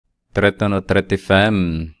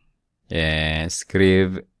13:35.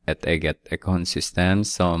 Skriv ett eget ekvationssystem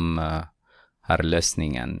som har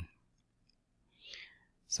lösningen.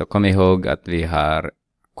 Så kom ihåg att vi har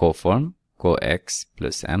k-form, kx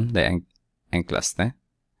plus m, det är enklaste.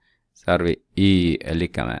 Så har vi y är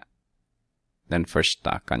lika med den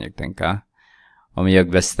första, kan jag tänka. Om jag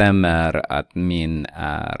bestämmer att min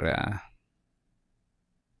är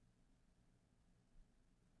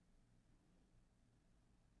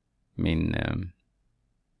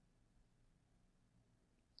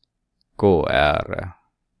k är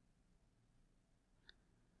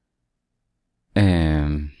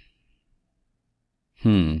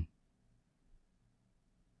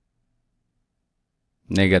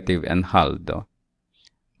negativ en halv då.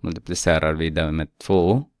 Multiplicerar vi det med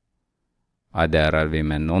 2. Adderar vi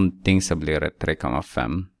med någonting så blir det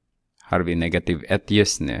 3,5. Har vi negativ 1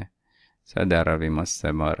 just nu så adderar vi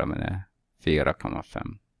måste vara med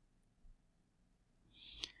 4,5.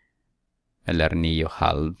 Eller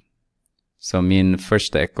 9,5. Så min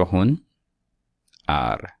första ekvation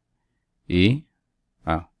är y.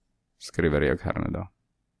 Skriver jag här nu då.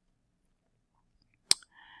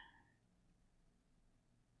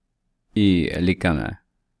 Y är lika med.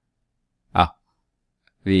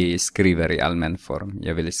 Vi skriver i allmän form.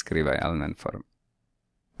 Jag vill skriva i allmän form.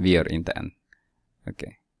 Vi gör inte än.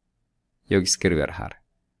 Okej. Jag skriver här.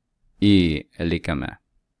 Y är lika med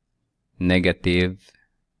negativ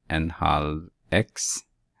en halv x.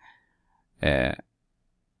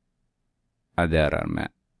 Adderar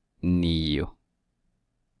med 9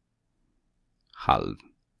 halv.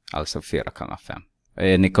 Alltså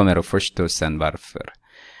 4,5. Ni kommer att förstå sen varför.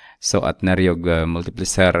 Så att när jag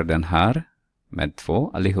multiplicerar den här med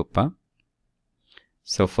 2 allihopa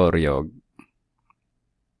så får jag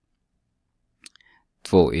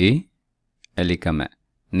 2y är lika med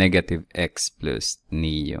negativ x plus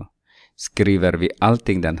 9. Skriver vi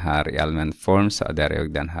allting den här i allmän form så adderar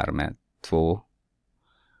jag den här med 2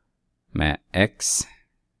 med x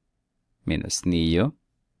minus 9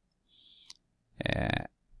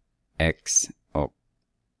 x och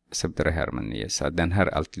subtraherar med 9. Så den här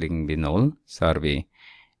allting blir 0. Så har vi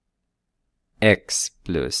x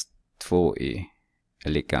plus 2y är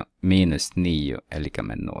lika minus 9 är lika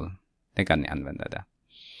med 0. Det kan ni använda det.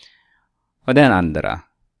 Och den andra,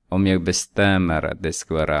 om jag bestämmer att det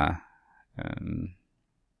ska vara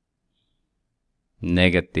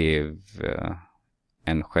negativ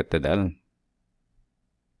en sjättedel,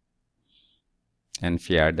 en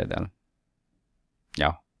fjärdedel.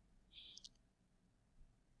 Ja.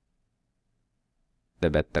 Det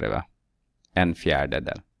är bättre, va? En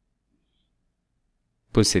fjärdedel.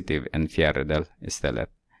 Positiv en fjärdedel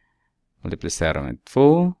istället. Multiplicera med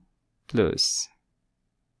 2 plus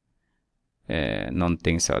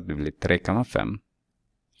någonting så att det blir 3,5.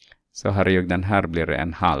 Så har jag den här blir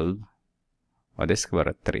en halv. Och det ska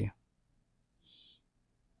vara 3.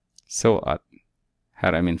 Så att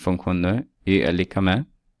här är min funktion nu. Y är lika med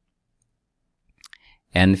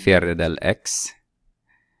en fjärdedel x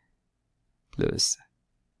plus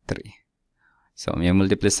 3. Så om jag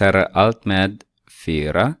multiplicerar allt med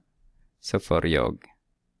 4 så får jag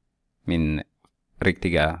min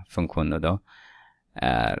riktiga funktion då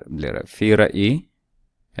blir 4y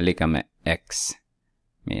är lika med x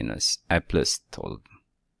minus plus 12.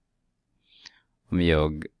 Om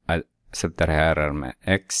jag subtraherar med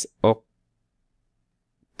x och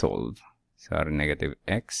 12 så har negativ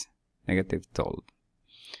x, negativ 12.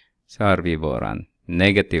 Så har vi våran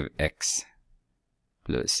negativ x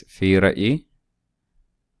plus 4y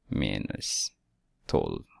minus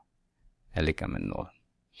 12 är lika med 0.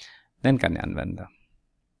 Den kan ni använda.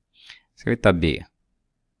 Ska vi ta b.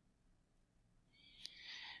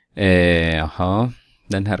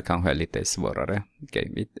 Den här kanske är lite svårare.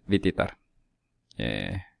 Okej, vi tittar.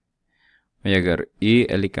 Jag gör y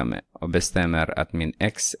är lika med och bestämmer att min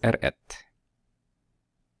x är 1.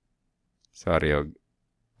 Så har jag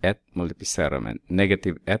 1 multiplicerar med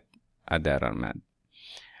negativ 1 adderar med.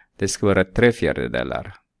 Det ska vara 3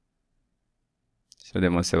 fjärdedelar. Så det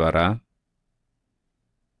måste vara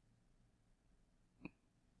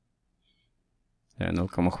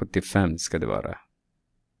 0,75 ska det vara.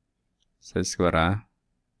 Så det ska vara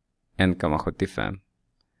 1,75.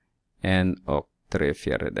 1 och 3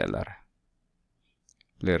 fjärdedelar.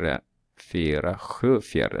 Blir det 7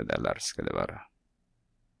 fjärdedelar ska det vara.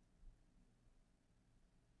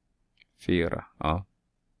 4, ja.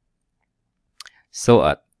 Så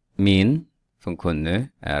att min funktion nu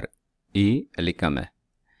är y är lika med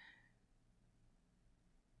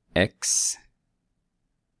x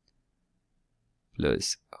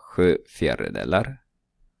plus 7 fjärdedelar.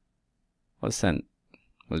 Och sen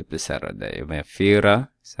multiplicera det med 4.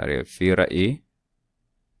 Så här är 4y.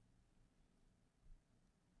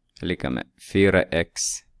 Lika med 4x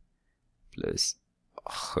plus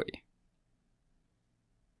 7.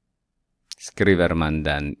 Skriver man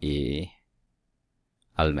den i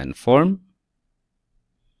allmän form.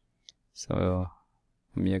 Så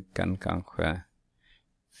om jag kan kanske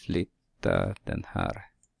flytta den här.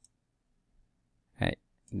 Nej,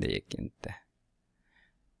 det gick inte.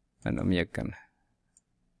 Men om jag kan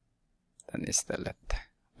den istället.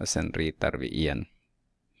 Och sen ritar vi igen.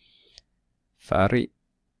 Färg.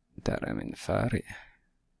 Där är min färg.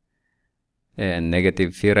 Negativ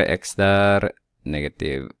 4x där.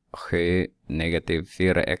 Negativ 7. Negativ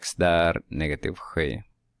 4x där. Negativ 7.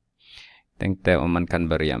 Tänkte om man kan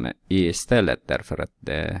börja med y istället. Därför att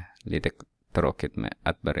det är lite tråkigt med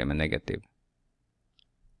att börja med negativ.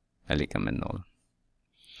 Är lika med 0.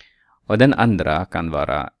 Och den andra kan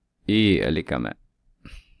vara y är lika med.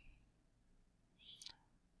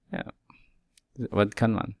 Ja. Vad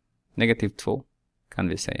kan man? Negativ 2 kan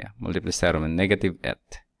vi säga. Multiplicera med negativ 1.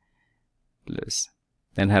 Plus.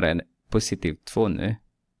 Den här är positiv 2 nu.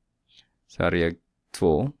 Så har jag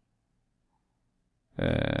 2.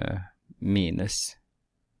 Minus.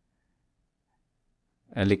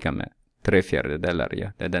 Är lika med 3/4.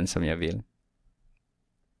 Ja. Det är den som jag vill.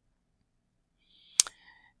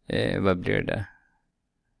 Vad blir det?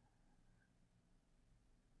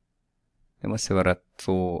 Det måste vara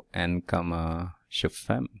 2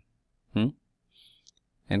 1,25.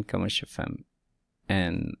 1,25.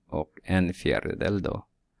 1 och 1/4 då.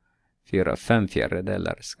 4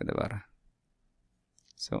 5/4 ska det vara.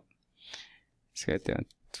 Så. Ska jag ta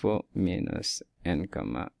 2 minus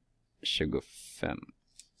 1,25.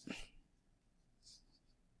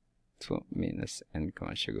 2 minus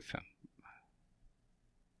 1,25.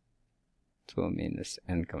 2 minus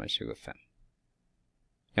 1,25.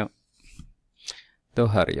 Ja. Då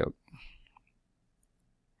har jag.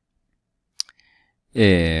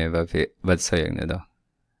 Vad sa jag nu då?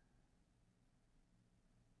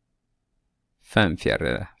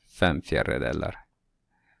 5/4. 5/4.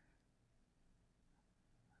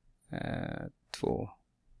 2.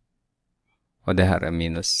 Och det här är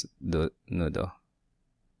minus nu då.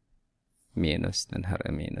 Minus. Den här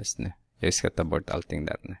är minus nu. Jag ska ta bort allting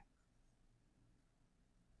där nu.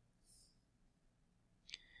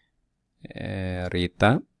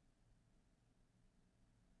 Rita.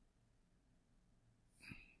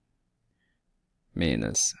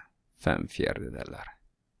 Minus 5/4.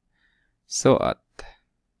 Så att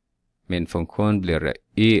min funktion blir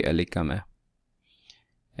y är lika med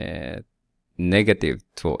negativ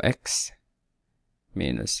 2x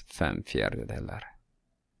minus 5/4.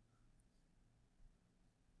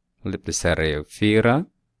 Multiplicerar jag 4.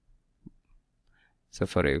 Så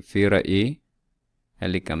får jag 4y är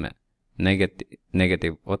lika med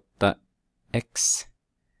negativ 8x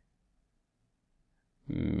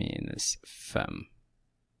minus 5.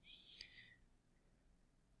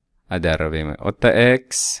 Adderar vi med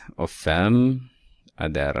 8x och 5.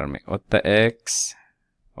 Adderar med 8x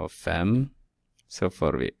och 5. Så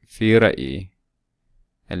får vi 4y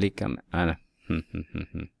är lika med.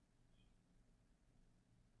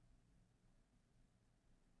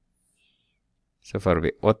 Så får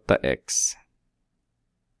vi 8x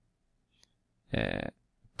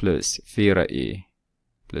plus 4y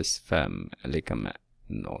plus 5 är lika med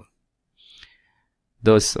 0.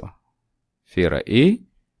 Då så. 4y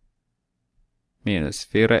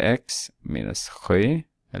minus 4x minus 7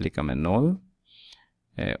 är lika med 0.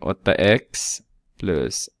 8x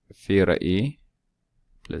plus 4y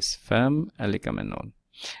plus 5 är lika med 0.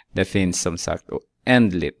 Det finns som sagt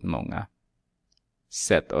oändligt många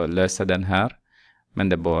sätt att lösa den här. Men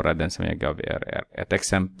det är bara den som jag gav er är ett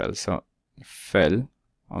exempel. Så följ.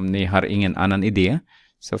 Om ni har ingen annan idé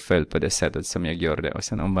så följ på det sättet som jag gör det. Och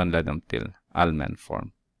sen omvandla dem till allmän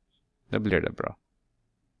form. Då blir det bra.